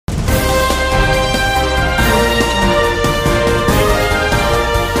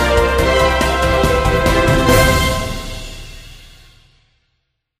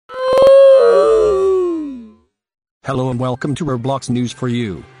Hello and welcome to Roblox News for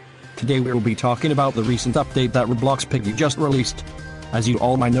You. Today we will be talking about the recent update that Roblox Piggy just released. As you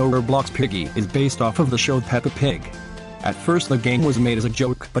all might know, Roblox Piggy is based off of the show Peppa Pig. At first the game was made as a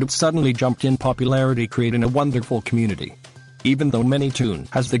joke, but it suddenly jumped in popularity, creating a wonderful community. Even though Manytoon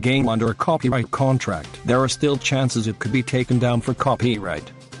has the game under a copyright contract, there are still chances it could be taken down for copyright.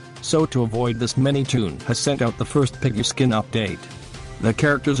 So to avoid this, Manytoon has sent out the first Piggy skin update. The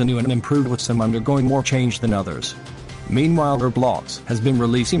characters are new and improved, with some undergoing more change than others. Meanwhile, Roblox has been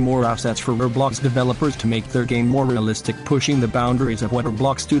releasing more assets for Roblox developers to make their game more realistic, pushing the boundaries of what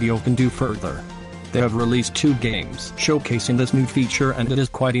Roblox Studio can do further. They have released 2 games showcasing this new feature, and it is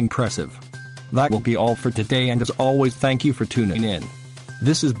quite impressive. That will be all for today, and as always, thank you for tuning in.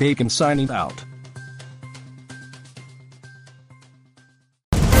 This is Bacon signing out.